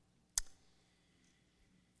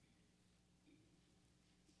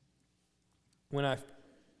when I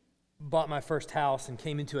bought my first house and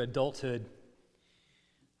came into adulthood,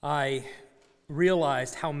 I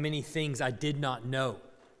realized how many things I did not know.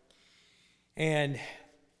 And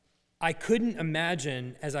I couldn't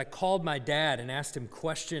imagine, as I called my dad and asked him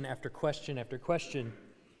question after question after question,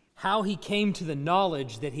 how he came to the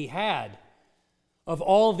knowledge that he had of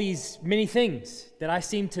all these many things that I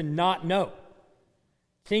seemed to not know.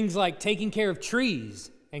 Things like taking care of trees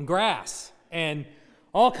and grass and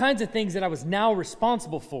all kinds of things that I was now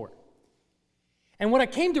responsible for. And what I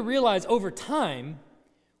came to realize over time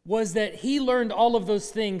was that he learned all of those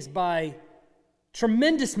things by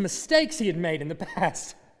tremendous mistakes he had made in the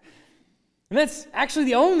past. And that's actually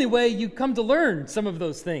the only way you come to learn some of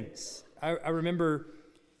those things. I remember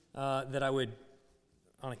that I would,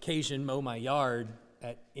 on occasion, mow my yard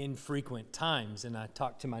at infrequent times. And I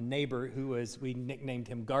talked to my neighbor we nicknamed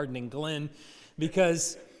him Gardening Glenn,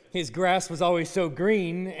 because his grass was always so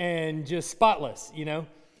green and just spotless,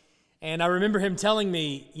 And I remember him telling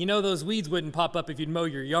me, those weeds wouldn't pop up if you'd mow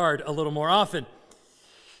your yard a little more often.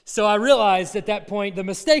 So I realized at that point the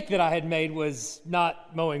mistake that I had made was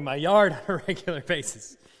not mowing my yard on a regular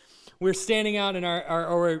basis. We're standing out in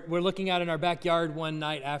we're looking out in our backyard one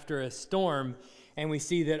night after a storm, and we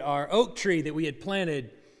see that our oak tree that we had planted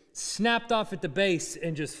snapped off at the base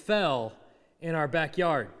and just fell in our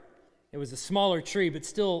backyard. It was a smaller tree, but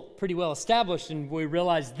still pretty well established, and we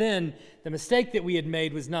realized then the mistake that we had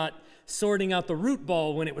made was not sorting out the root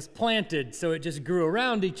ball when it was planted, so it just grew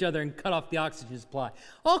around each other and cut off the oxygen supply.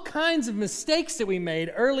 All kinds of mistakes that we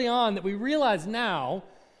made early on that we realize now,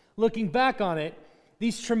 looking back on it,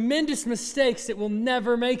 these tremendous mistakes that we'll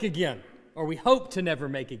never make again, or we hope to never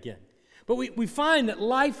make again. But we find that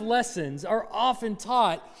life lessons are often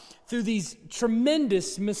taught through these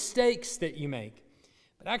tremendous mistakes that you make.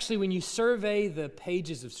 But actually, when you survey the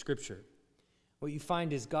pages of Scripture, what you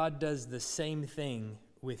find is God does the same thing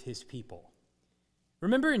with his people.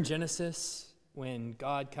 Remember in Genesis when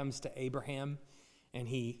God comes to Abraham and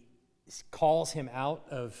he calls him out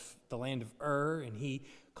of the land of Ur, and he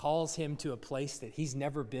calls him to a place that he's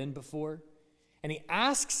never been before, and he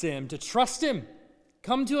asks him to trust him.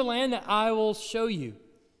 Come to a land that I will show you.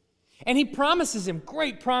 And he promises him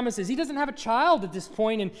great promises. He doesn't have a child at this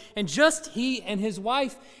point, and just he and his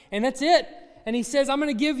wife, and that's it. And he says, I'm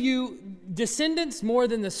going to give you descendants more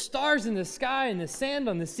than the stars in the sky and the sand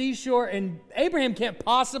on the seashore. And Abraham can't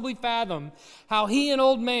possibly fathom how he, an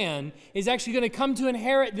old man, is actually going to come to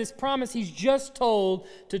inherit this promise he's just told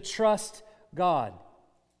to trust God.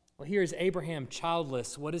 Well, here's Abraham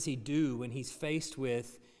childless. What does he do when he's faced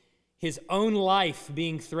with his own life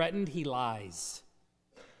being threatened? He lies.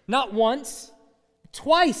 Not once,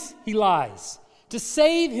 twice he lies. To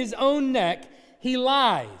save his own neck, he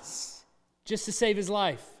lies. Just to save his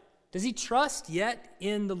life. Does he trust yet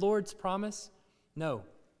in the Lord's promise? No.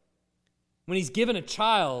 When he's given a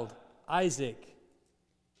child, Isaac,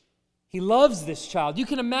 he loves this child. You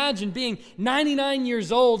can imagine being 99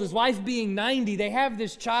 years old, his wife being 90. They have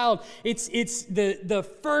this child. It's the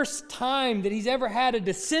first time that he's ever had a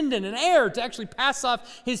descendant, an heir, to actually pass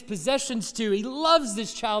off his possessions to. He loves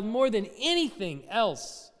this child more than anything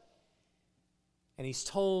else. And he's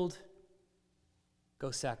told,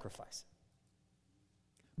 go sacrifice.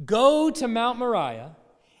 Go to Mount Moriah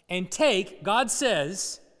and take, God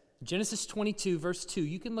says, Genesis 22, verse 2,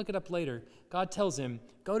 you can look it up later. God tells him,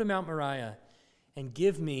 go to Mount Moriah and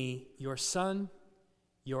give me your son,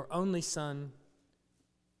 your only son,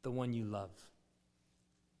 the one you love.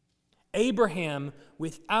 Abraham,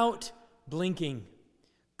 without blinking,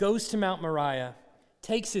 goes to Mount Moriah,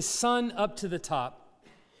 takes his son up to the top,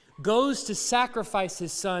 goes to sacrifice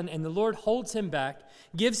his son, and the Lord holds him back,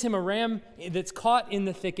 gives him a ram that's caught in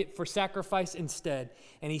the thicket for sacrifice instead.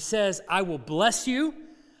 And he says, I will bless you,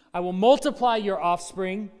 I will multiply your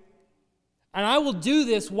offspring, and I will do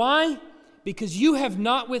this. Why? Because you have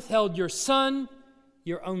not withheld your son,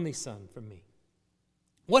 your only son, from me.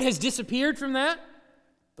 What has disappeared from that?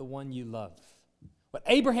 The one you love. What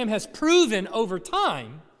Abraham has proven over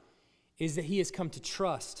time is that he has come to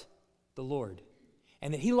trust the Lord,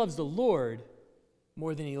 and that he loves the Lord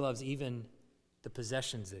more than he loves even the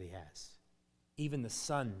possessions that he has, even the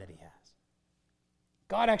son that he has.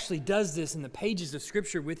 God actually does this in the pages of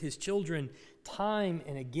Scripture with his children time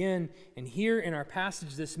and again. And here in our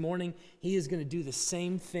passage this morning, he is going to do the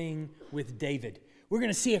same thing with David. We're going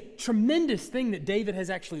to see a tremendous thing that David has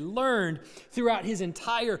actually learned throughout his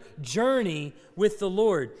entire journey with the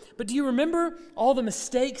Lord. But do you remember all the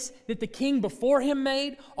mistakes that the king before him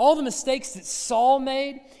made? All the mistakes that Saul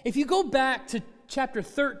made? If you go back to chapter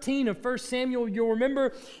 13 of 1 Samuel, you'll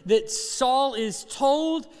remember that Saul is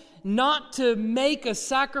told not to make a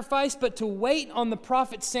sacrifice, but to wait on the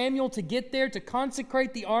prophet Samuel to get there to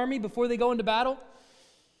consecrate the army before they go into battle.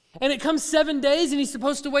 And it comes 7 days, and he's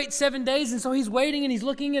supposed to wait 7 days, and so he's waiting, and he's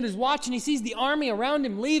looking at his watch, and he sees the army around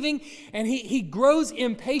him leaving, and he grows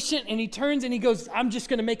impatient, and he turns and he goes, I'm just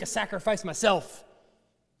going to make a sacrifice myself.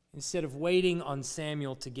 Instead of waiting on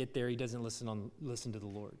Samuel to get there, he doesn't listen to the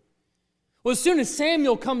Lord. Well, as soon as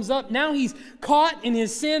Samuel comes up, now he's caught in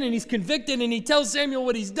his sin and he's convicted, and he tells Samuel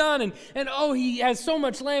what he's done, and he has so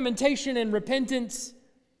much lamentation and repentance.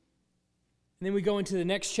 And then we go into the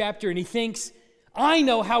next chapter, and he thinks, I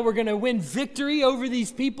know how we're going to win victory over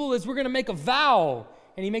these people is we're going to make a vow.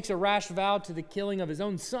 And he makes a rash vow to the killing of his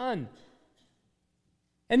own son.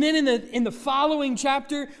 And then in the following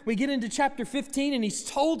chapter, we get into chapter 15, and he's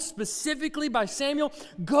told specifically by Samuel,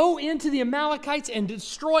 go into the Amalekites and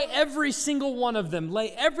destroy every single one of them.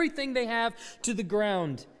 Lay everything they have to the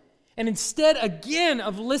ground. And instead, again,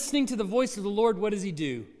 of listening to the voice of the Lord, what does he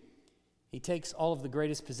do? He takes all of the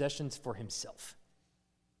greatest possessions for himself.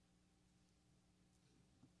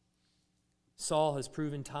 Saul has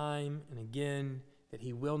proven time and again that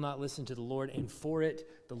he will not listen to the Lord, and for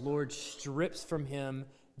it, the Lord strips from him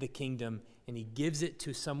the kingdom, and he gives it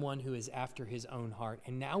to someone who is after his own heart.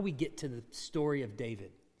 And now we get to the story of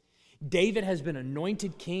David. David has been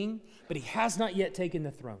anointed king, but he has not yet taken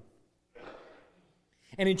the throne.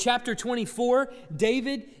 And in chapter 24,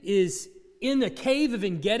 David is in the cave of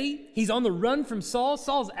En-Gedi. He's on the run from Saul.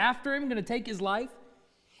 Saul's after him, going to take his life.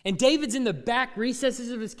 And David's in the back recesses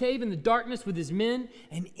of his cave in the darkness with his men,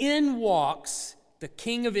 and in walks the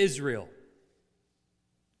king of Israel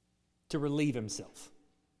to relieve himself.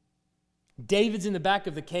 David's in the back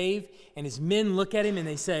of the cave, and his men look at him and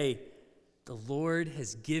they say, the Lord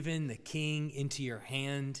has given the king into your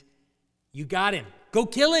hand. You got him. Go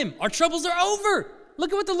kill him. Our troubles are over.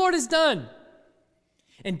 Look at what the Lord has done.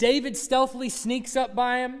 And David stealthily sneaks up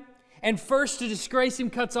by him, and first to disgrace him,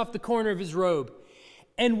 cuts off the corner of his robe.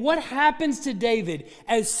 And what happens to David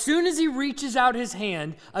as soon as he reaches out his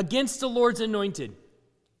hand against the Lord's anointed?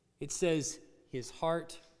 It says his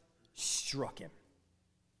heart struck him.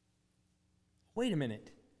 Wait a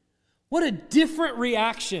minute. What a different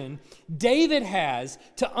reaction David has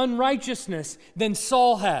to unrighteousness than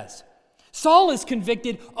Saul has. Saul is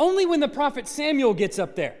convicted only when the prophet Samuel gets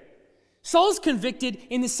up there. Saul's convicted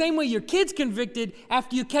in the same way your kid's convicted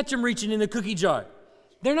after you catch him reaching in the cookie jar.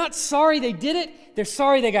 They're not sorry they did it. They're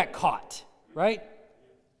sorry they got caught, right?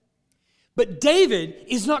 But David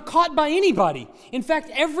is not caught by anybody. In fact,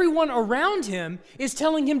 everyone around him is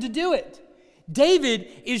telling him to do it. David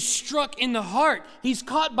is struck in the heart. He's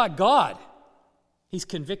caught by God. He's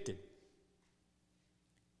convicted.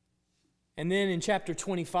 And then in chapter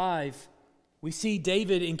 25, we see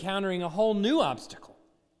David encountering a whole new obstacle.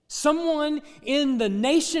 Someone in the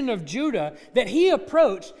nation of Judah that he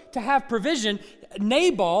approached to have provision,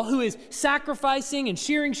 Nabal, who is sacrificing and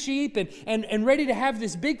shearing sheep and ready to have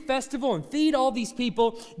this big festival and feed all these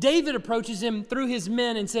people. David approaches him through his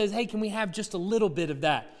men and says, hey, can we have just a little bit of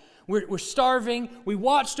that? We're starving. We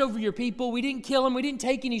watched over your people. We didn't kill them. We didn't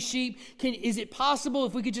take any sheep. Is it possible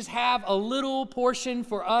if we could just have a little portion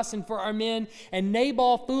for us and for our men? And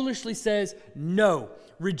Nabal foolishly says, no,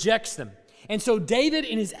 rejects them. And so David,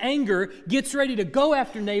 in his anger, gets ready to go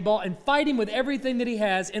after Nabal and fight him with everything that he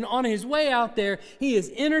has. And on his way out there, he is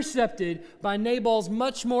intercepted by Nabal's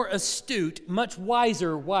much more astute, much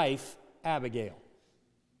wiser wife, Abigail.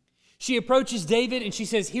 She approaches David and she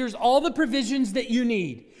says, here's all the provisions that you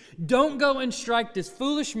need. Don't go and strike this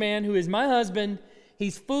foolish man who is my husband.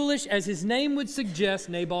 He's foolish, as his name would suggest.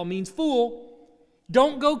 Nabal means fool.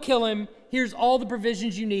 Don't go kill him. Here's all the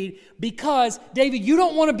provisions you need. Because, David, you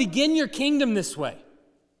don't want to begin your kingdom this way.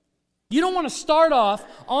 You don't want to start off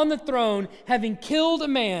on the throne having killed a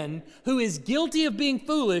man who is guilty of being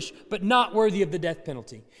foolish but not worthy of the death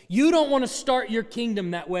penalty. You don't want to start your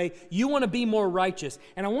kingdom that way. You want to be more righteous.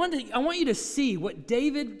 And I want you to see what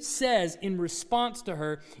David says in response to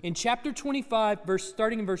her in chapter 25,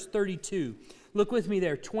 starting in verse 32. Look with me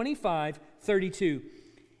there, 25:32.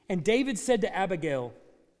 And David said to Abigail,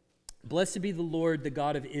 blessed be the Lord, the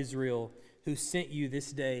God of Israel, who sent you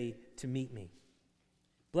this day to meet me.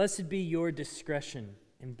 Blessed be your discretion,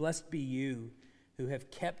 and blessed be you who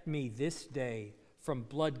have kept me this day from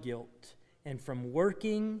blood guilt and from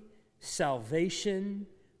working salvation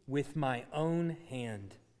with my own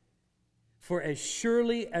hand. For as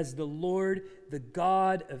surely as the Lord, the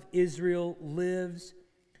God of Israel, lives,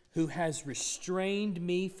 who has restrained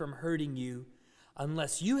me from hurting you,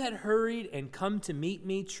 unless you had hurried and come to meet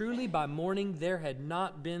me, truly by morning there had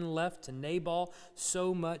not been left to Nabal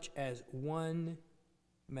so much as one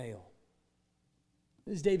male.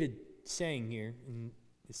 What is David saying here in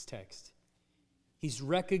this text? He's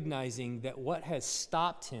recognizing that what has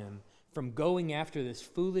stopped him from going after this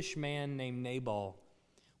foolish man named Nabal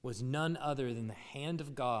was none other than the hand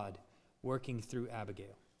of God working through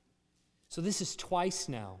Abigail. So this is twice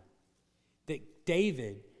now that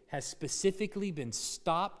David has specifically been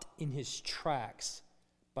stopped in his tracks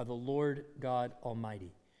by the Lord God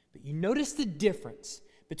Almighty. But you notice the difference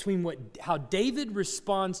between how David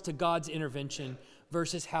responds to God's intervention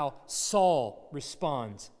versus how Saul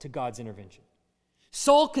responds to God's intervention.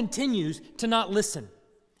 Saul continues to not listen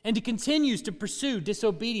and he continues to pursue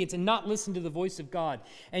disobedience and not listen to the voice of God.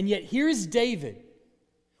 And yet here's David.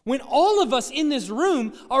 When all of us in this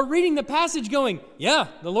room are reading the passage going, yeah,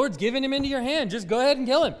 the Lord's given him into your hand. Just go ahead and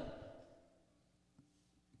kill him.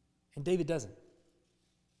 And David doesn't.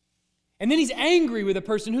 And then he's angry with a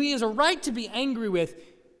person who he has a right to be angry with.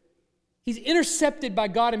 He's intercepted by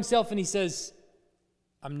God himself and he says,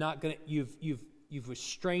 I'm not going to, you've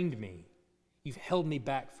restrained me. You've held me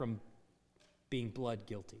back from being blood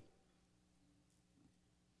guilty.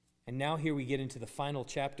 And now here we get into the final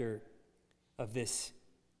chapter of this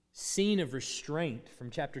scene of restraint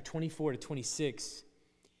from chapter 24 to 26.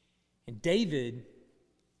 And David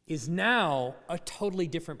is now a totally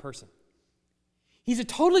different person. He's a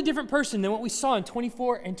totally different person than what we saw in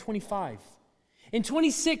 24 and 25. In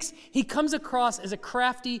 26, he comes across as a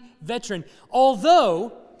crafty veteran,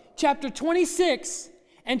 although chapter 26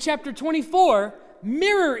 and chapter 24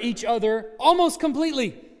 mirror each other almost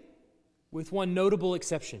completely, with one notable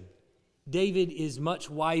exception. David is much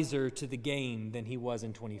wiser to the game than he was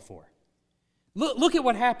in 24. Look at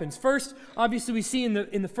what happens. First, obviously, we see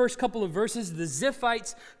in the first couple of verses, the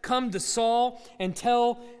Ziphites come to Saul and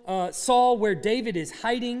tell Saul where David is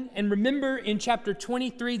hiding. And remember, in chapter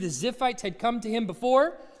 23, the Ziphites had come to him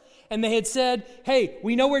before, and they had said, hey,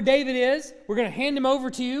 we know where David is. We're going to hand him over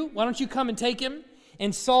to you. Why don't you come and take him?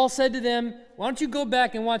 And Saul said to them, why don't you go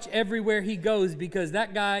back and watch everywhere he goes, because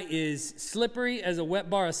that guy is slippery as a wet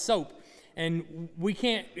bar of soap, and we're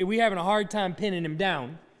having a hard time pinning him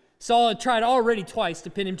down. Saul had tried already twice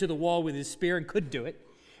to pin him to the wall with his spear and couldn't do it.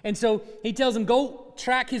 And so he tells him, go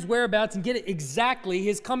track his whereabouts and get it exactly,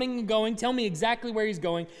 his coming and going. Tell me exactly where he's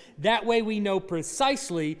going. That way we know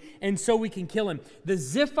precisely, and so we can kill him. The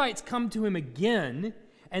Ziphites come to him again,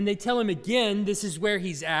 and they tell him again this is where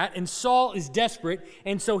he's at. And Saul is desperate,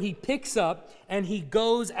 and so he picks up and he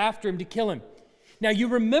goes after him to kill him. Now, you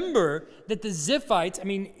remember that the Ziphites,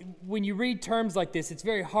 when you read terms like this, it's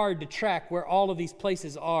very hard to track where all of these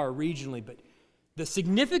places are regionally, but the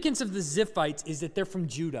significance of the Ziphites is that they're from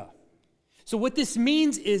Judah. So what this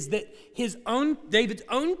means is that David's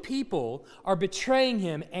own people are betraying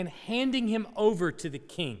him and handing him over to the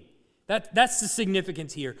king. That's the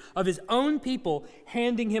significance here, of his own people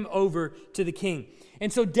handing him over to the king.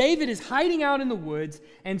 And so David is hiding out in the woods,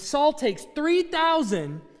 and Saul takes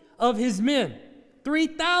 3,000 of his men.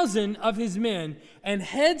 3,000 of his men, and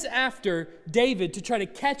heads after David to try to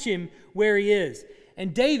catch him where he is.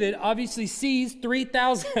 And David obviously sees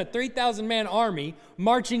 3,000 man army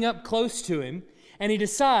marching up close to him, and he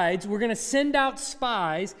decides, we're going to send out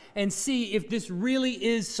spies and see if this really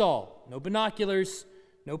is Saul. No binoculars,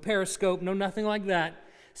 no periscope, no nothing like that.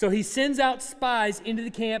 So he sends out spies into the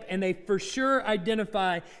camp, and they for sure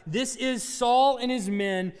identify this is Saul and his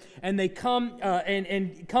men, and they come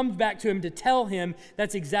and comes back to him to tell him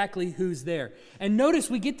that's exactly who's there. And notice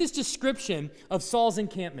we get this description of Saul's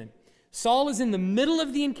encampment. Saul is in the middle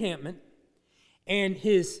of the encampment, and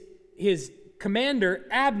his commander,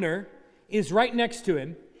 Abner, is right next to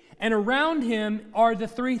him, and around him are the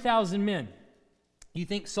 3,000 men. You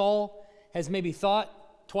think Saul has maybe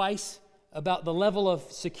thought twice about the level of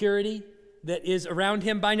security that is around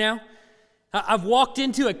him by now? I've walked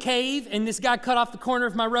into a cave and this guy cut off the corner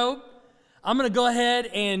of my robe. I'm going to go ahead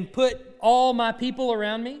and put all my people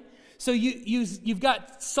around me. So you've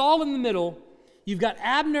got Saul in the middle. You've got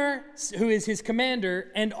Abner, who is his commander,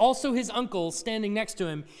 and also his uncle standing next to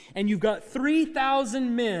him. And you've got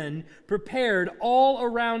 3,000 men prepared all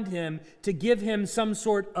around him to give him some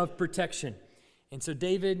sort of protection. And so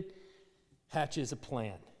David hatches a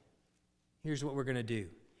plan. Here's what we're going to do.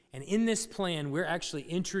 And in this plan, we're actually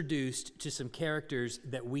introduced to some characters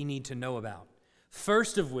that we need to know about.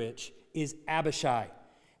 First of which is Abishai.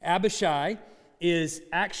 Abishai is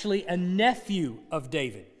actually a nephew of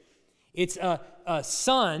David. It's a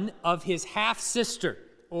son of his half-sister,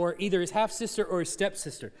 or either his half-sister or his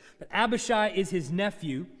stepsister. But Abishai is his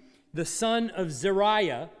nephew. The son of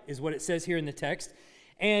Zeruiah is what it says here in the text.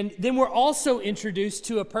 And then we're also introduced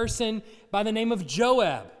to a person by the name of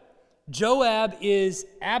Joab. Joab is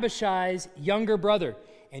Abishai's younger brother.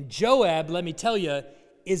 And Joab, let me tell you,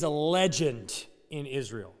 is a legend in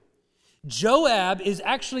Israel. Joab is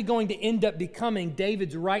actually going to end up becoming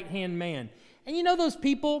David's right-hand man. And you know those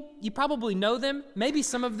people, you probably know them, maybe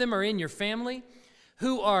some of them are in your family,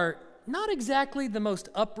 who are not exactly the most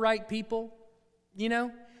upright people, you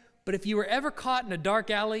know? But if you were ever caught in a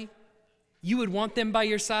dark alley, you would want them by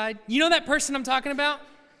your side. You know that person I'm talking about?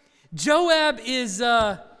 Joab is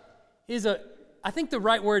I think the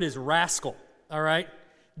right word is rascal, all right?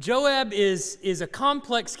 Joab is a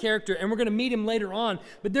complex character, and we're going to meet him later on,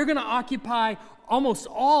 but they're going to occupy almost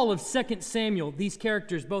all of 2 Samuel, these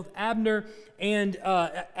characters, both Abner,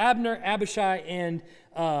 Abishai, and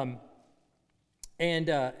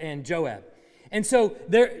Joab. And so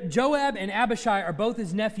Joab and Abishai are both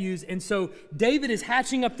his nephews, and so David is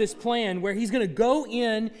hatching up this plan where he's going to go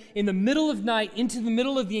in the middle of night into the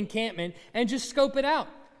middle of the encampment and just scope it out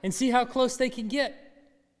and see how close they can get.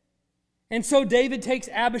 And so David takes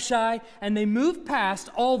Abishai, and they move past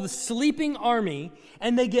all the sleeping army,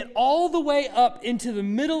 and they get all the way up into the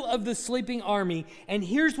middle of the sleeping army. And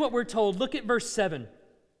here's what we're told. Look at verse 7.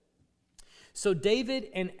 So David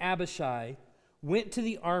and Abishai went to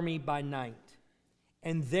the army by night,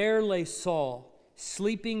 and there lay Saul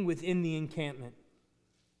sleeping within the encampment,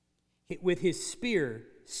 with his spear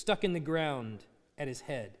stuck in the ground at his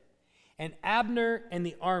head. And Abner and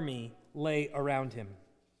the army lay around him.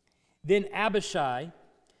 Then Abishai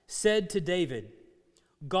said to David,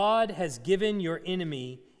 God has given your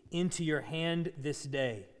enemy into your hand this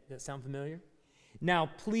day. Does that sound familiar? Now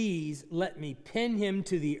please let me pin him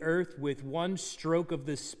to the earth with one stroke of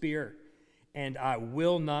the spear, and I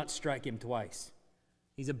will not strike him twice.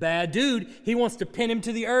 He's a bad dude. He wants to pin him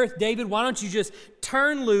to the earth. David, why don't you just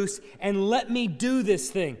turn loose and let me do this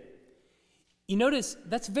thing? You notice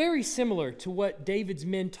that's very similar to what David's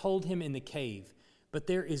men told him in the cave. But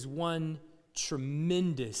there is one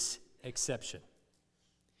tremendous exception.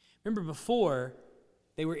 Remember before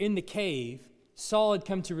they were in the cave, Saul had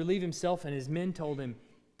come to relieve himself, and his men told him,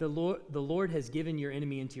 the Lord has given your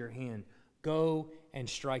enemy into your hand. Go and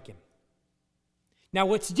strike him. Now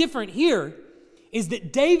what's different here is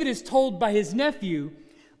that David is told by his nephew,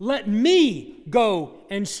 let me go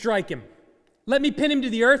and strike him. Let me pin him to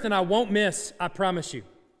the earth and I won't miss, I promise you.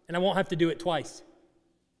 And I won't have to do it twice.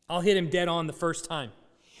 I'll hit him dead on the first time.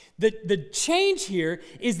 The change here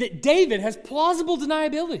is that David has plausible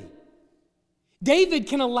deniability. David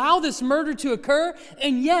can allow this murder to occur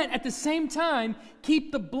and yet at the same time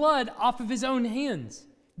keep the blood off of his own hands.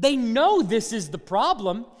 They know this is the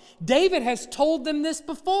problem. David has told them this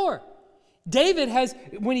before. David has,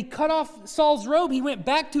 when he cut off Saul's robe, he went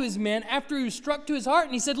back to his men after he was struck to his heart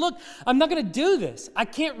and he said, look, I'm not going to do this. I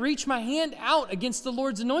can't reach my hand out against the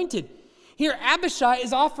Lord's anointed. Here, Abishai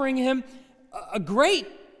is offering him a great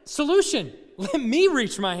solution. Let me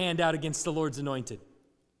reach my hand out against the Lord's anointed.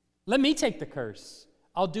 Let me take the curse.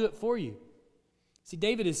 I'll do it for you. See,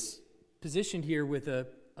 David is positioned here with a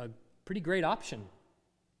pretty great option.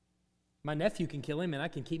 My nephew can kill him and I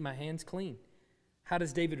can keep my hands clean. How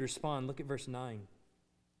does David respond? Look at verse 9.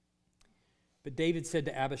 But David said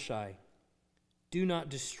to Abishai, do not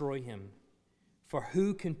destroy him, for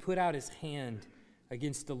who can put out his hand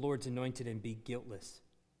against the Lord's anointed and be guiltless?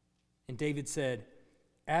 And David said,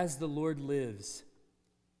 as the Lord lives,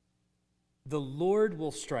 the Lord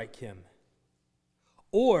will strike him,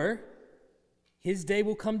 or his day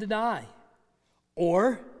will come to die,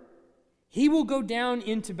 or he will go down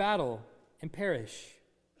into battle and perish.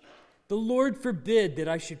 The Lord forbid that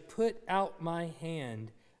I should put out my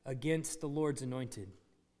hand against the Lord's anointed.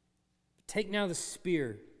 Take now the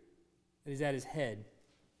spear that is at his head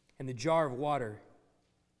and the jar of water,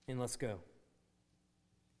 and let's go.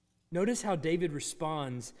 Notice how David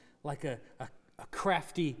responds like a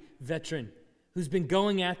crafty veteran who's been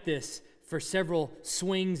going at this for several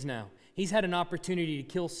swings now. He's had an opportunity to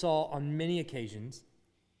kill Saul on many occasions,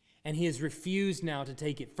 and he has refused now to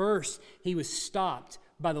take it. First, he was stopped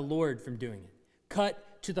by the Lord from doing it,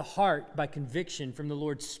 cut to the heart by conviction from the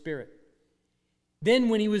Lord's Spirit. Then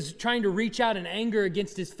when he was trying to reach out in anger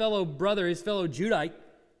against his fellow brother, his fellow Judite,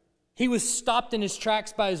 he was stopped in his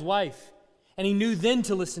tracks by his wife, and he knew then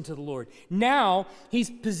to listen to the Lord. Now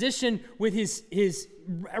he's positioned with his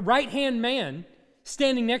right-hand man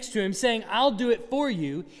standing next to him saying, I'll do it for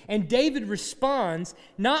you. And David responds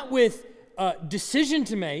not with a decision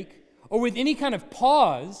to make or with any kind of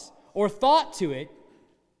pause or thought to it,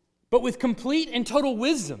 but with complete and total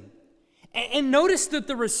wisdom. And notice that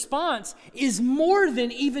the response is more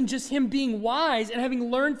than even just him being wise and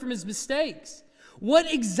having learned from his mistakes.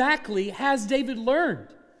 What exactly has David learned?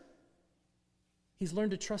 He's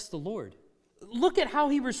learned to trust the Lord. Look at how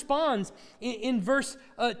he responds in verse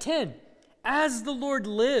 10. As the Lord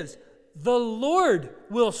lives, the Lord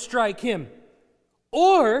will strike him,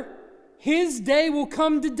 or his day will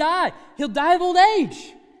come to die. He'll die of old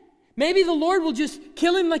age. Maybe the Lord will just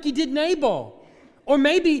kill him like he did Nabal. Or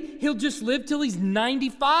maybe he'll just live till he's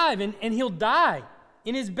 95 and he'll die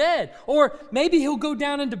in his bed. Or maybe he'll go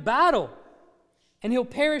down into battle and he'll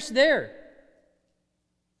perish there.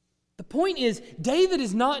 The point is, David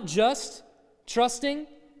is not just trusting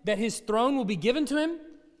that his throne will be given to him,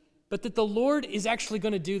 but that the Lord is actually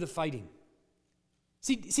going to do the fighting.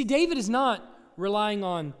 See, David is not relying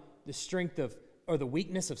on the strength of or the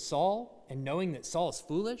weakness of Saul and knowing that Saul is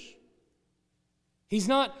foolish. He's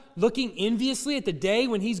not looking enviously at the day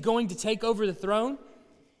when he's going to take over the throne.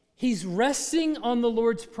 He's resting on the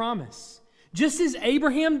Lord's promise. Just as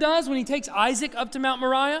Abraham does when he takes Isaac up to Mount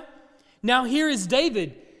Moriah. Now here is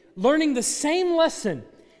David learning the same lesson,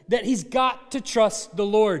 that he's got to trust the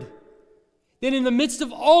Lord. That in the midst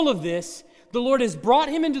of all of this, the Lord has brought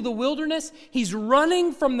him into the wilderness. He's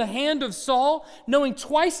running from the hand of Saul, knowing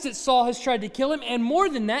twice that Saul has tried to kill him. And more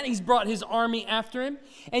than that, he's brought his army after him.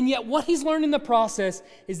 And yet what he's learned in the process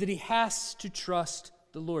is that he has to trust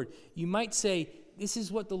the Lord. You might say, this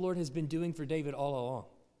is what the Lord has been doing for David all along.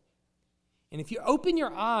 And if you open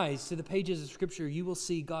your eyes to the pages of Scripture, you will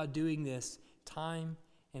see God doing this time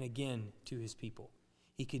and again to his people.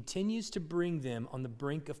 He continues to bring them on the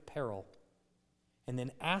brink of peril and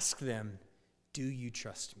then ask them, do you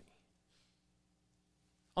trust me?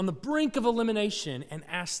 On the brink of elimination, and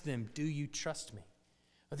ask them, do you trust me?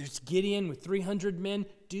 Whether it's Gideon with 300 men,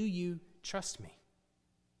 do you trust me?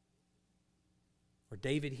 Or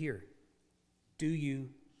David here, do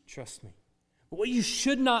you trust me? But what you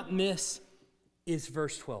should not miss is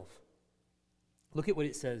verse 12. Look at what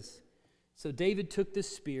it says. So David took the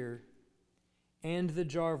spear and the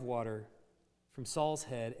jar of water from Saul's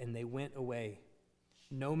head, and they went away.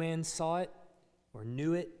 No man saw it or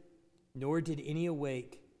knew it, nor did any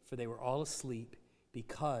awake, for they were all asleep,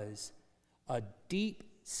 because a deep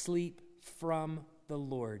sleep from the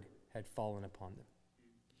Lord had fallen upon them.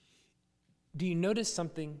 Do you notice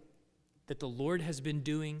something that the Lord has been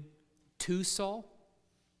doing to Saul?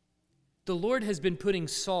 The Lord has been putting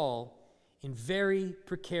Saul in very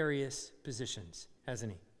precarious positions,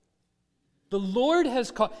 hasn't he? The Lord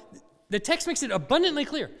has caused, the text makes it abundantly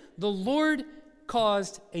clear, the Lord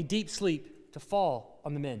caused a deep sleep to fall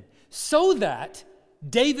on the men so that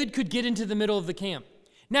David could get into the middle of the camp.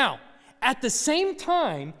 Now, at the same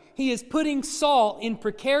time he is putting Saul in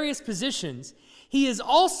precarious positions, he is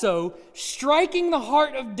also striking the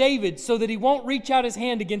heart of David so that he won't reach out his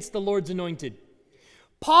hand against the Lord's anointed,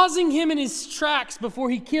 pausing him in his tracks before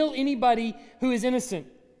he kill anybody who is innocent,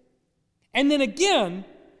 and then again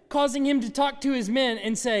causing him to talk to his men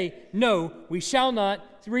and say, no, we shall not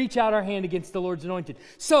reach out our hand against the Lord's anointed.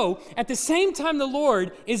 So, at the same time the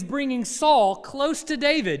Lord is bringing Saul close to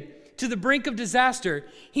David, to the brink of disaster,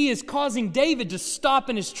 he is causing David to stop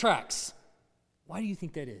in his tracks. Why do you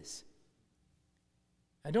think that is?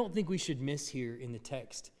 I don't think we should miss here in the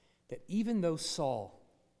text that even though Saul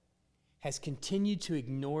has continued to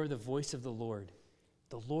ignore the voice of the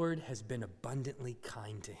Lord has been abundantly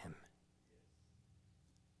kind to him.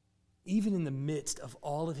 Even in the midst of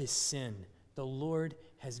all of his sin, the Lord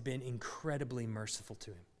has been incredibly merciful to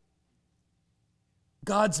him.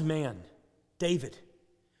 God's man, David,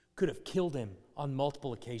 could have killed him on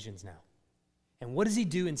multiple occasions now. And what does he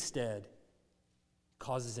do instead?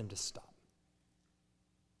 Causes him to stop.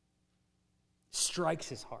 Strikes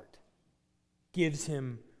his heart. Gives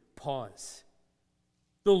him pause.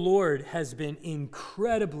 The Lord has been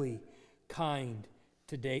incredibly kind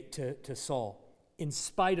to Saul, in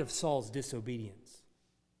spite of Saul's disobedience.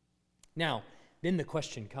 Now, then the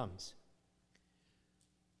question comes.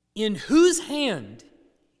 In whose hand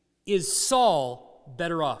is Saul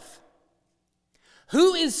better off?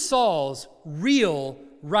 Who is Saul's real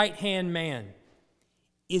right-hand man?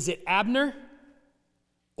 Is it Abner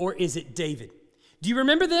or is it David? Do you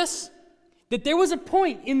remember this? That there was a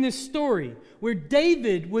point in this story where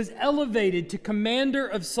David was elevated to commander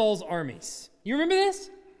of Saul's armies. You remember this?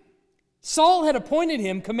 Saul had appointed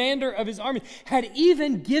him commander of his army, had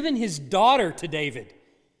even given his daughter to David,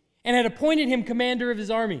 and had appointed him commander of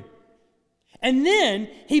his army. And then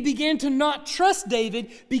he began to not trust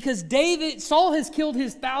David because Saul has killed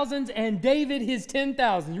his thousands and David his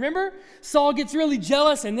 10,000. Remember? Saul gets really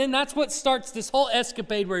jealous, and then that's what starts this whole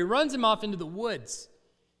escapade where he runs him off into the woods.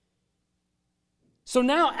 So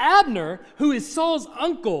now Abner, who is Saul's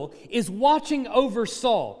uncle, is watching over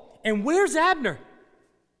Saul. And where's Abner?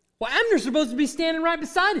 Well, Abner's supposed to be standing right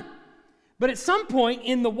beside him. But at some point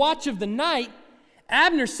in the watch of the night,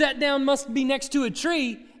 Abner sat down, must be next to a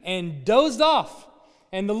tree, and dozed off.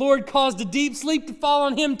 And the Lord caused a deep sleep to fall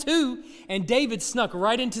on him too, and David snuck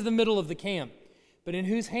right into the middle of the camp. But in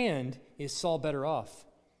whose hand is Saul better off?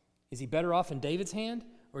 Is he better off in David's hand,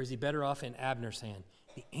 or is he better off in Abner's hand?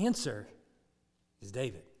 The answer is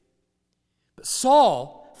David. But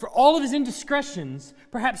Saul, for all of his indiscretions,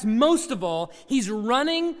 perhaps most of all, he's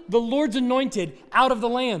running the Lord's anointed out of the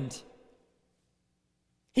land.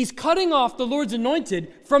 He's cutting off the Lord's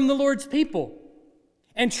anointed from the Lord's people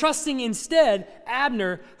and trusting instead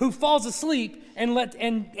Abner, who falls asleep and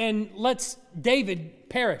lets David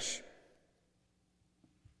perish.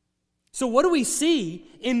 So what do we see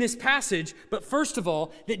in this passage? But first of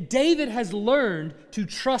all, that David has learned to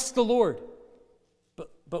trust the Lord.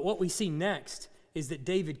 But what we see next is that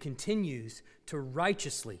David continues to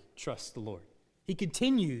righteously trust the Lord. He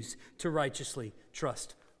continues to righteously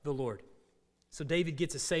trust the Lord. So David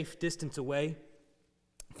gets a safe distance away,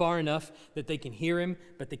 far enough that they can hear him,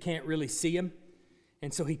 but they can't really see him.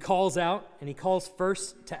 And so he calls out, and he calls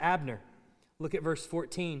first to Abner. Look at verse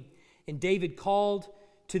 14. And David called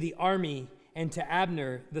to the army and to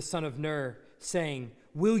Abner, the son of Ner, saying,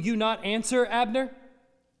 "Will you not answer, Abner?"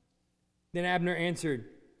 Then Abner answered,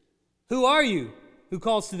 "Who are you who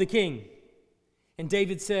calls to the king?" And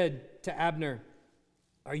David said to Abner,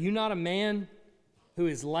 "Are you not a man who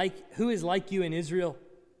is like you in Israel?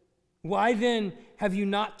 Why then have you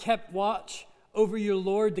not kept watch over your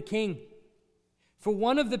lord the king? For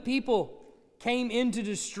one of the people came in to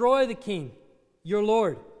destroy the king, your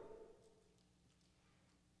lord."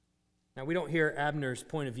 Now we don't hear Abner's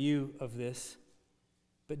point of view of this,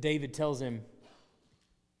 but David tells him,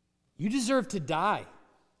 "You deserve to die."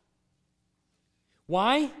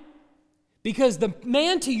 Why? Because the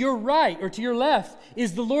man to your right or to your left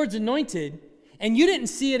is the Lord's anointed, and you didn't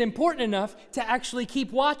see it important enough to actually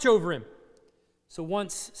keep watch over him. So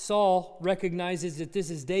once Saul recognizes that this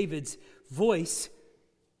is David's voice,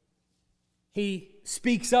 he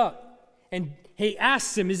speaks up and he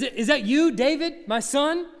asks him, is that you, David, my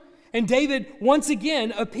son? And David once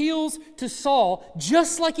again appeals to Saul,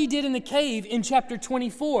 just like he did in the cave in chapter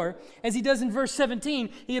 24, as he does in verse 17.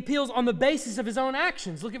 He appeals on the basis of his own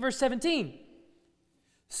actions. Look at verse 17.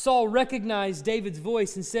 Saul recognized David's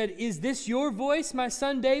voice and said, "Is this your voice, my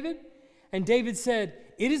son David?" And David said,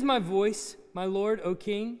 "It is my voice, my lord, O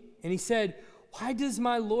king." And he said, "Why does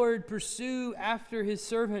my lord pursue after his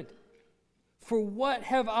servant? For what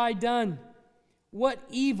have I done? What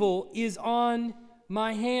evil is on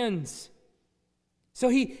my hands?" So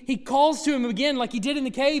he calls to him again like he did in the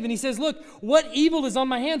cave, and he says, "Look, what evil is on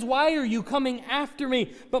my hands? Why are you coming after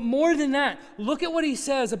me?" But more than that, look at what he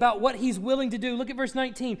says about what he's willing to do. Look at verse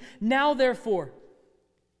 19. "Now therefore,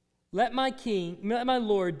 let my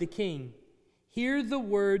lord the king hear the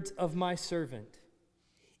words of my servant.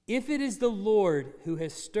 If it is the Lord who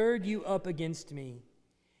has stirred you up against me,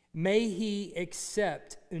 may he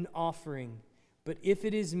accept an offering. But if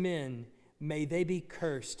it is men, may they be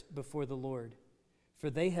cursed before the Lord. For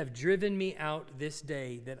they have driven me out this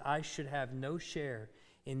day, that I should have no share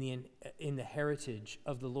in the heritage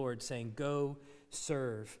of the Lord, saying, 'Go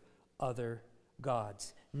serve other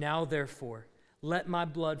gods.' Now therefore, let my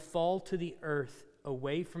blood fall to the earth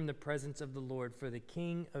away from the presence of the Lord, for the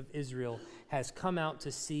king of Israel has come out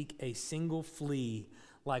to seek a single flea,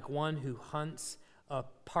 like one who hunts a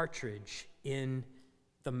partridge in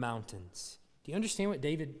the mountains." Do you understand what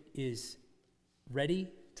David is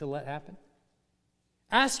ready to let happen?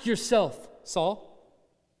 Ask yourself, Saul,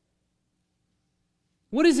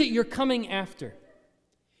 what is it you're coming after?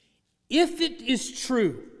 If it is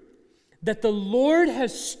true that the Lord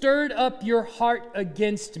has stirred up your heart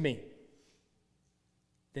against me,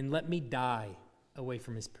 then let me die away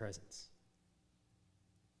from his presence.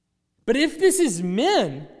 But if this is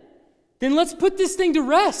men, then let's put this thing to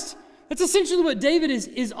rest. That's essentially what David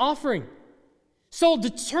is offering. Saul,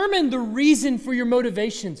 determine the reason for your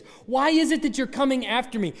motivations. Why is it that you're coming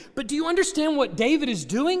after me? But do you understand what David is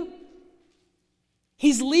doing?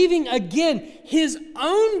 He's leaving again his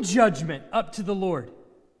own judgment up to the Lord.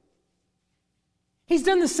 He's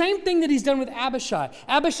done the same thing that he's done with Abishai.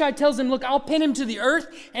 Abishai tells him, "Look, I'll pin him to the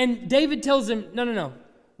earth." And David tells him, no.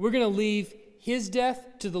 We're going to leave his death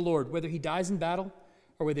to the Lord, whether he dies in battle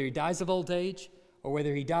or whether he dies of old age or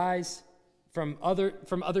whether he dies from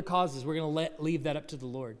other causes. We're going to leave that up to the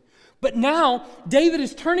Lord. But now David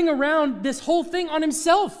is turning around this whole thing on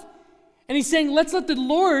himself. And he's saying, let's let the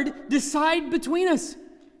Lord decide between us.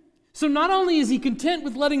 So not only is he content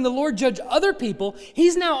with letting the Lord judge other people,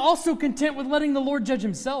 he's now also content with letting the Lord judge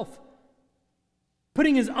himself.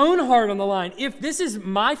 Putting his own heart on the line. If this is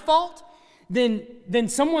my fault, then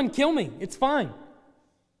someone kill me. It's fine.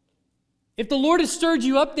 If the Lord has stirred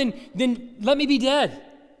you up, then let me be dead.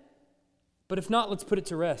 But if not, let's put it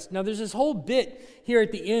to rest. Now, there's this whole bit here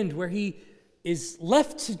at the end where he is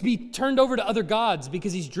left to be turned over to other gods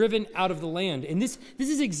because he's driven out of the land. And this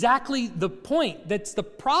is exactly the point. That's the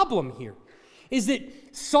problem here, is that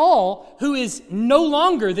Saul, who is no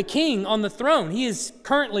longer the king on the throne, he is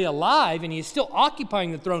currently alive and he is still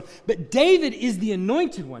occupying the throne, but David is the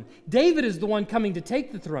anointed one. David is the one coming to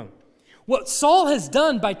take the throne. What Saul has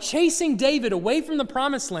done by chasing David away from the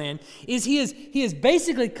promised land is he has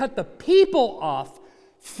basically cut the people off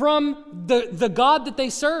from the God that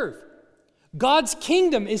they serve. God's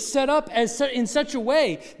kingdom is set up in such a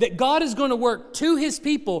way that God is going to work to his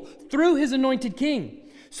people through his anointed king.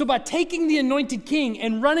 So by taking the anointed king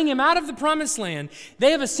and running him out of the promised land,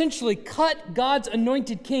 they have essentially cut God's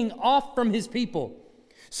anointed king off from his people.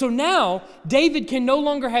 So now David can no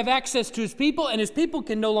longer have access to his people, and his people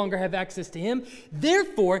can no longer have access to him.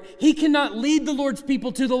 Therefore, he cannot lead the Lord's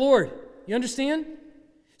people to the Lord. You understand?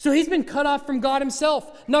 So he's been cut off from God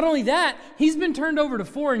himself. Not only that, he's been turned over to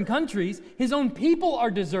foreign countries. His own people are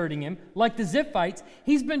deserting him, like the Ziphites.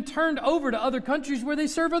 He's been turned over to other countries where they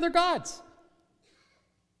serve other gods.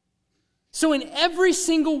 So in every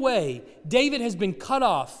single way, David has been cut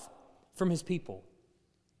off from his people.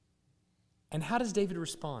 And how does David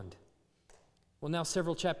respond? Well, now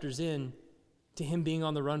several chapters in to him being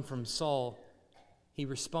on the run from Saul, he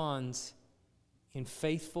responds in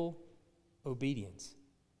faithful obedience.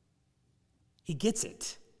 He gets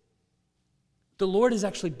it. The Lord has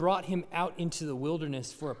actually brought him out into the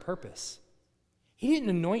wilderness for a purpose. He didn't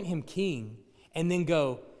anoint him king and then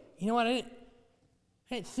go, you know what, I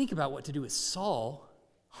didn't think about what to do with Saul.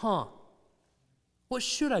 What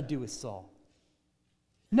should I do with Saul?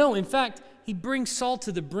 No, in fact, he brings Saul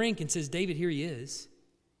to the brink and says, David, here he is,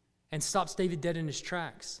 and stops David dead in his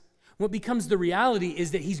tracks. What becomes the reality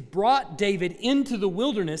is that he's brought David into the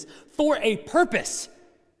wilderness for a purpose.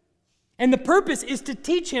 And the purpose is to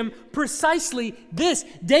teach him precisely this.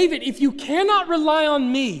 David, if you cannot rely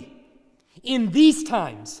on me in these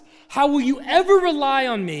times, how will you ever rely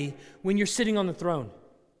on me when you're sitting on the throne?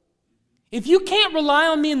 If you can't rely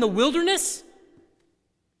on me in the wilderness,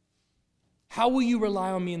 how will you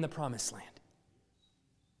rely on me in the promised land?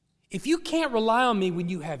 If you can't rely on me when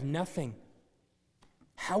you have nothing,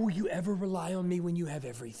 how will you ever rely on me when you have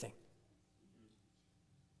everything?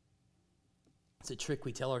 It's a trick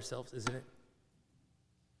we tell ourselves, isn't it?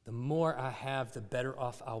 The more I have, the better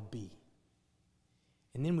off I'll be.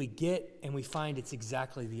 And then we get and we find it's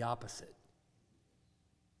exactly the opposite.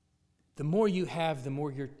 The more you have, the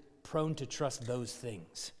more you're prone to trust those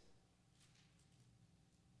things.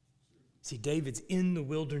 See, David's in the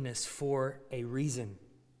wilderness for a reason.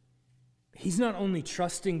 He's not only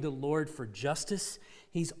trusting the Lord for justice,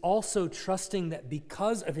 he's also trusting that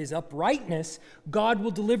because of his uprightness, God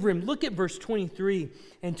will deliver him. Look at verse 23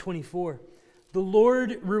 and 24. The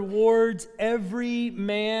Lord rewards every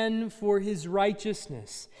man for his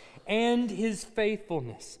righteousness and his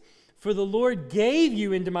faithfulness. For the Lord gave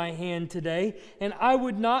you into my hand today, and I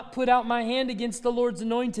would not put out my hand against the Lord's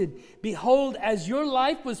anointed. Behold, as your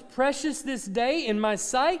life was precious this day in my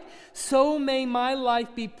sight, so may my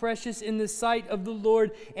life be precious in the sight of the Lord,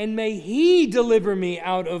 and may he deliver me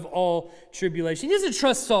out of all tribulation. He doesn't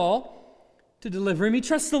trust Saul to deliver him. He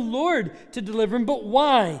trusts the Lord to deliver him. But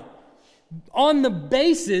why? On the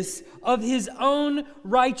basis of his own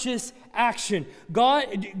righteous action.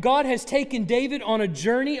 God has taken David on a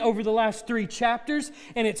journey over the last 3 chapters,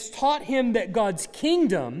 and it's taught him that God's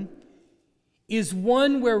kingdom is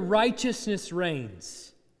one where righteousness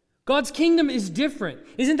reigns. God's kingdom is different.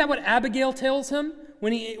 Isn't that what Abigail tells him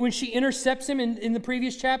when she intercepts him in the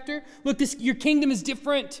previous chapter? Look, your kingdom is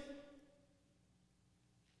different.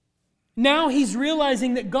 Now he's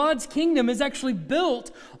realizing that God's kingdom is actually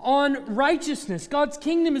built on righteousness. God's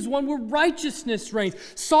kingdom is one where righteousness reigns.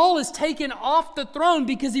 Saul is taken off the throne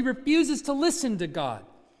because he refuses to listen to God.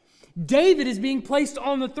 David is being placed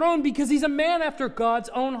on the throne because he's a man after God's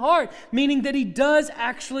own heart, meaning that he does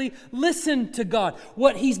actually listen to God.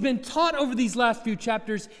 What he's been taught over these last few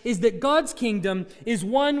chapters is that God's kingdom is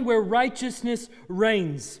one where righteousness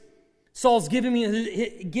reigns. Saul's given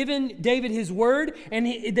David his word and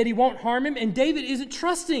that he won't harm him. And David isn't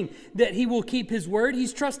trusting that he will keep his word.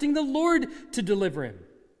 He's trusting the Lord to deliver him.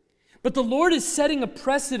 But the Lord is setting a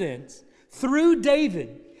precedent through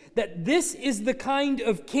David that this is the kind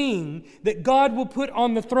of king that God will put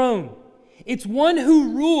on the throne. It's one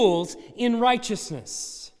who rules in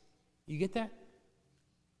righteousness. You get that?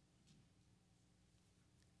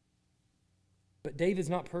 But David's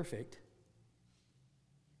not perfect.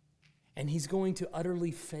 And he's going to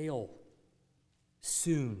utterly fail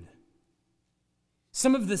soon.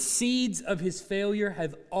 Some of the seeds of his failure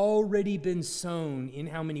have already been sown in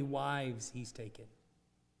how many wives he's taken.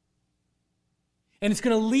 And it's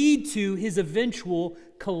going to lead to his eventual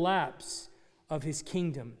collapse of his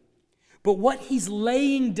kingdom. But what he's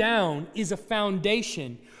laying down is a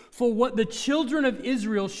foundation for what the children of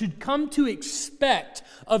Israel should come to expect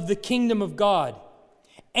of the kingdom of God.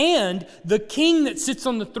 And the king that sits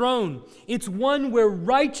on the throne, it's one where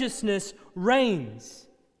righteousness reigns.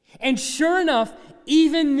 And sure enough,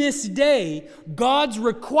 even this day, God's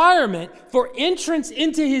requirement for entrance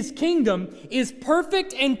into his kingdom is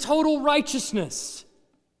perfect and total righteousness.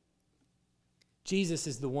 Jesus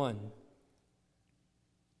is the one.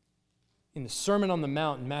 In the Sermon on the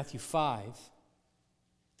Mount in Matthew 5,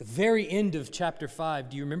 the very end of chapter 5,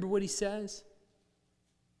 do you remember what he says?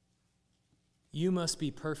 You must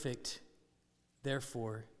be perfect,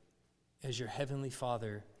 therefore, as your heavenly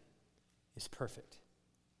Father is perfect.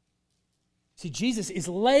 See, Jesus is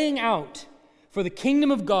laying out for the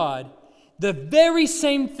kingdom of God the very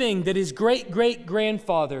same thing that his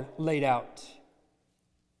great-great-grandfather laid out.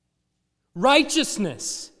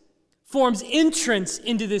 Righteousness forms entrance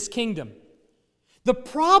into this kingdom. The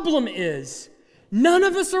problem is, none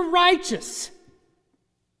of us are righteous.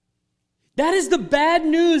 That is the bad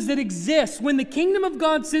news that exists when the kingdom of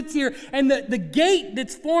God sits here and the gate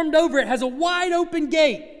that's formed over it has a wide open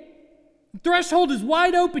gate. The threshold is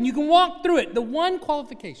wide open. You can walk through it. The one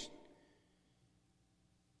qualification: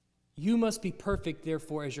 you must be perfect,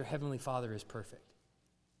 therefore, as your heavenly Father is perfect.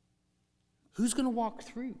 Who's going to walk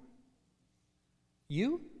through?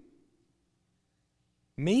 You?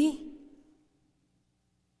 Me?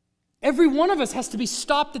 Every one of us has to be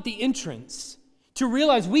stopped at the entrance to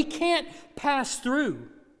realize we can't pass through.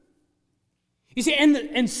 You see,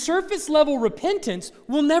 and surface level repentance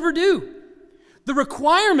will never do. The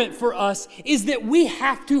requirement for us is that we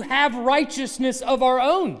have to have righteousness of our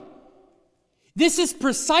own. This is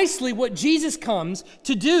precisely what Jesus comes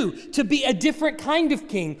to do, to be a different kind of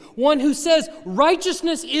king, one who says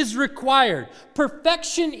righteousness is required,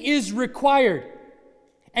 perfection is required,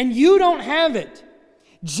 and you don't have it.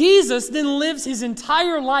 Jesus then lives his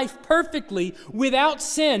entire life perfectly without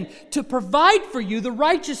sin to provide for you the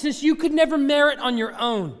righteousness you could never merit on your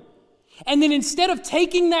own. And then instead of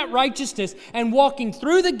taking that righteousness and walking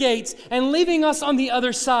through the gates and leaving us on the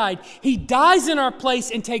other side, he dies in our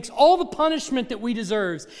place and takes all the punishment that we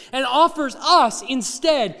deserve and offers us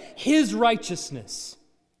instead his righteousness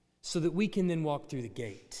so that we can then walk through the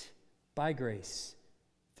gate by grace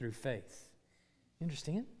through faith. You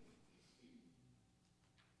understand?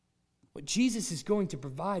 What Jesus is going to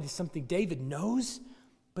provide is something David knows,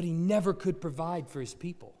 but he never could provide for his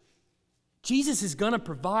people. Jesus is going to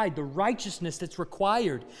provide the righteousness that's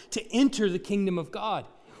required to enter the kingdom of God,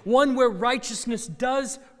 one where righteousness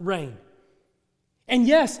does reign. And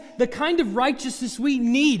yes, the kind of righteousness we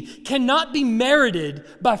need cannot be merited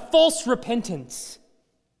by false repentance.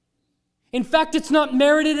 In fact, it's not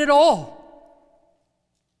merited at all.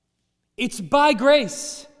 It's by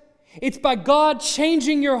grace. It's by God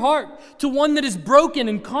changing your heart to one that is broken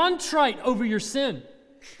and contrite over your sin,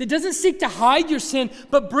 that doesn't seek to hide your sin,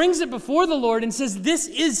 but brings it before the Lord and says, this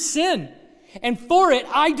is sin. And for it,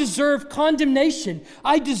 I deserve condemnation.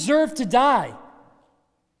 I deserve to die.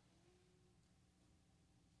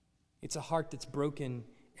 It's a heart that's broken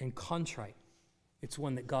and contrite. It's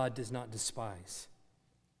one that God does not despise.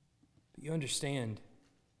 But you understand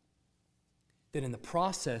that in the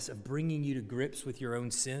process of bringing you to grips with your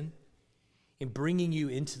own sin, in bringing you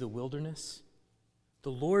into the wilderness,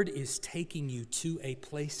 the Lord is taking you to a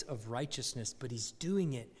place of righteousness, but he's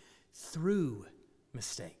doing it through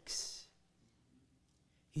mistakes.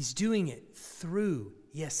 He's doing it through,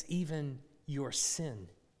 yes, even your sin.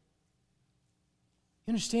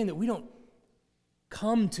 You understand that we don't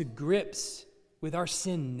come to grips with our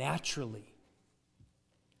sin naturally.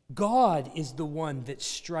 God is the one that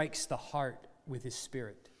strikes the heart with his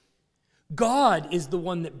Spirit. God is the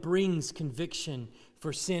one that brings conviction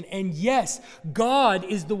for sin. And yes, God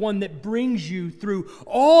is the one that brings you through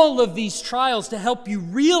all of these trials to help you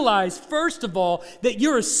realize, first of all, that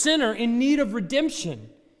you're a sinner in need of redemption.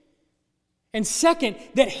 And second,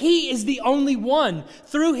 that he is the only one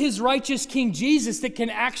through his righteous King Jesus that can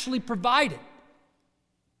actually provide it.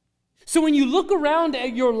 So when you look around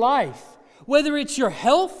at your life, whether it's your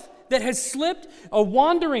health that has slipped, a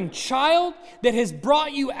wandering child that has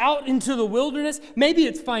brought you out into the wilderness. Maybe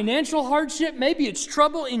it's financial hardship. Maybe it's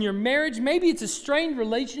trouble in your marriage. Maybe it's a strained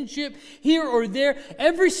relationship here or there.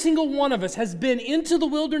 Every single one of us has been into the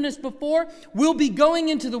wilderness before, will be going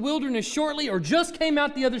into the wilderness shortly, or just came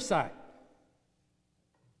out the other side.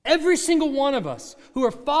 Every single one of us who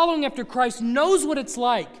are following after Christ knows what it's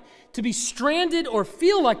like to be stranded or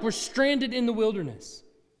feel like we're stranded in the wilderness.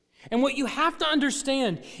 And what you have to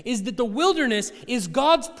understand is that the wilderness is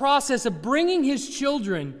God's process of bringing His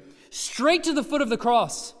children straight to the foot of the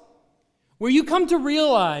cross, where you come to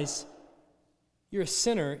realize you're a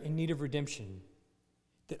sinner in need of redemption,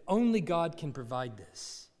 that only God can provide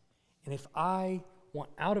this. And if I want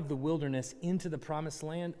out of the wilderness into the promised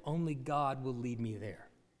land, only God will lead me there.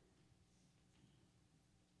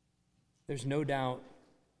 There's no doubt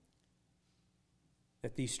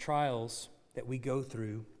that these trials that we go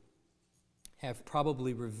through have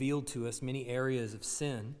probably revealed to us many areas of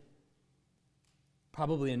sin,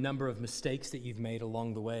 probably a number of mistakes that you've made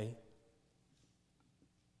along the way.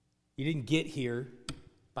 You didn't get here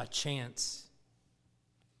by chance.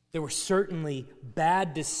 There were certainly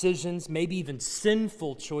bad decisions, maybe even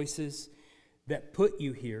sinful choices that put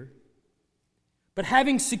you here. But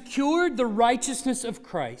having secured the righteousness of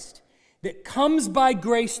Christ that comes by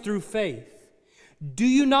grace through faith, do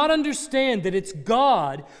you not understand that it's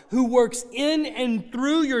God who works in and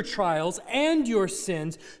through your trials and your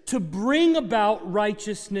sins to bring about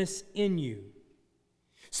righteousness in you?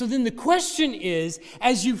 So then the question is,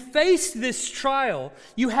 as you face this trial,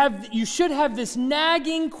 you should have this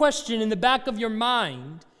nagging question in the back of your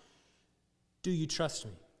mind: do you trust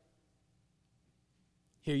me?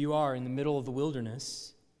 Here you are in the middle of the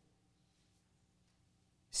wilderness,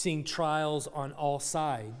 seeing trials on all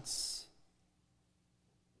sides.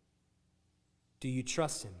 Do you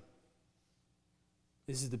trust Him?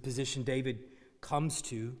 This is the position David comes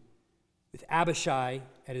to with Abishai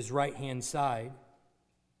at his right-hand side.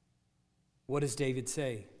 What does David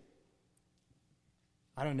say?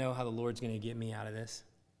 I don't know how the Lord's going to get me out of this,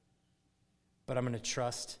 but I'm going to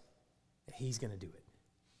trust that He's going to do it.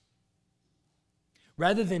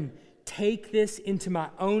 Rather than take this into my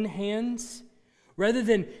own hands, rather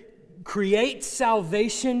than create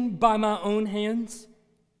salvation by my own hands,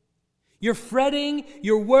 your fretting,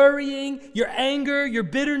 your worrying, your anger, your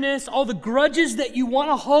bitterness, all the grudges that you want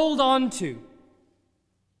to hold on to,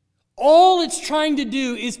 all it's trying to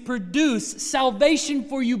do is produce salvation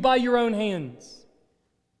for you by your own hands.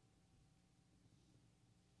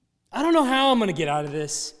 I don't know how I'm going to get out of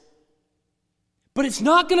this, but it's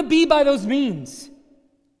not going to be by those means.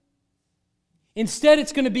 Instead,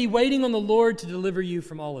 it's going to be waiting on the Lord to deliver you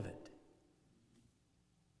from all of it.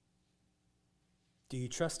 Do you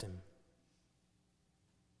trust Him?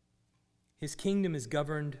 His kingdom is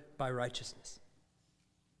governed by righteousness.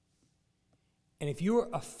 And if you're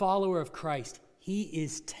a follower of Christ, He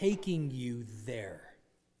is taking you there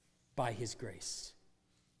by His grace.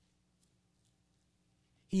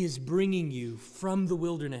 He is bringing you from the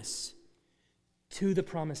wilderness to the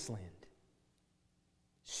promised land,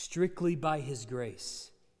 strictly by His grace.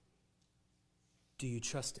 Do you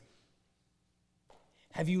trust Him?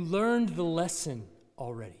 Have you learned the lesson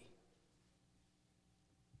already?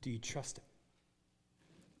 Do you trust Him?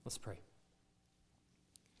 Let's pray.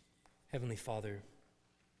 Heavenly Father,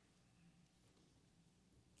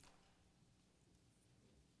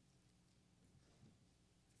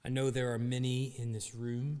 I know there are many in this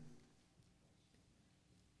room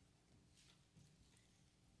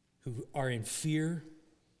who are in fear,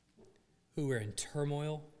 who are in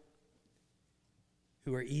turmoil,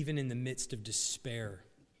 who are even in the midst of despair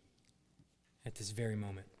at this very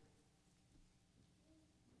moment,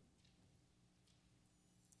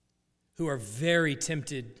 who are very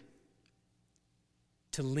tempted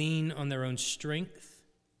to lean on their own strength,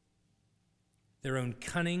 their own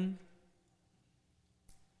cunning,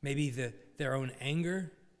 maybe their own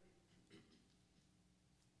anger,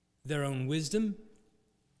 their own wisdom,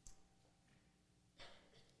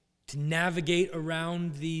 to navigate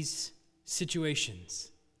around these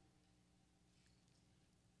situations.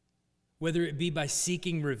 Whether it be by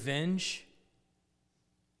seeking revenge,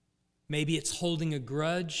 maybe it's holding a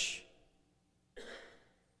grudge,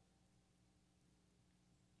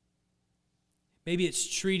 maybe it's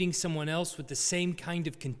treating someone else with the same kind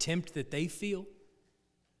of contempt that they feel.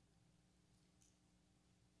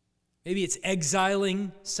 Maybe it's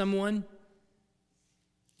exiling someone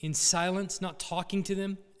in silence, not talking to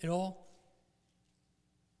them at all,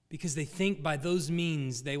 because they think by those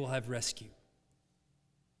means they will have rescue.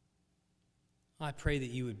 I pray that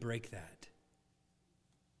you would break that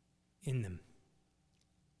in them,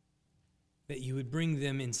 that you would bring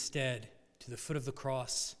them instead to the foot of the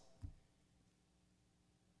cross,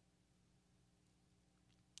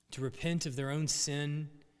 to repent of their own sin,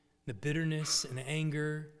 the bitterness and the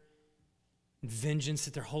anger and vengeance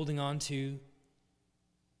that they're holding on to,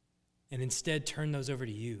 and instead turn those over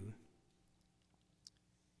to you.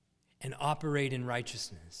 and operate in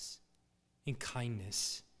righteousness, in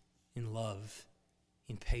kindness, in love,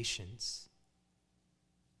 in patience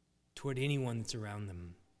toward anyone that's around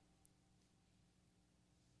them.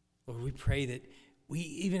 Lord, we pray that we,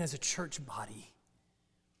 even as a church body,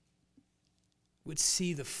 would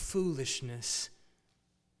see the foolishness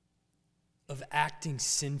of acting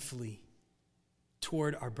sinfully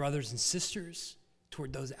toward our brothers and sisters,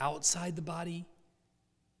 toward those outside the body.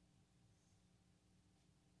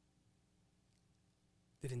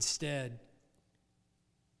 That instead,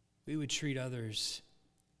 we would treat others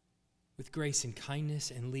with grace and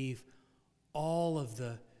kindness and leave all of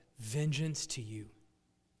the vengeance to you,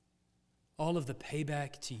 all of the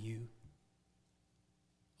payback to you,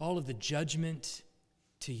 all of the judgment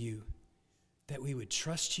to you, that we would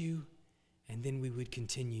trust you and then we would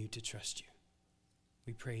continue to trust you.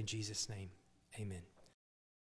 We pray in Jesus' name, amen.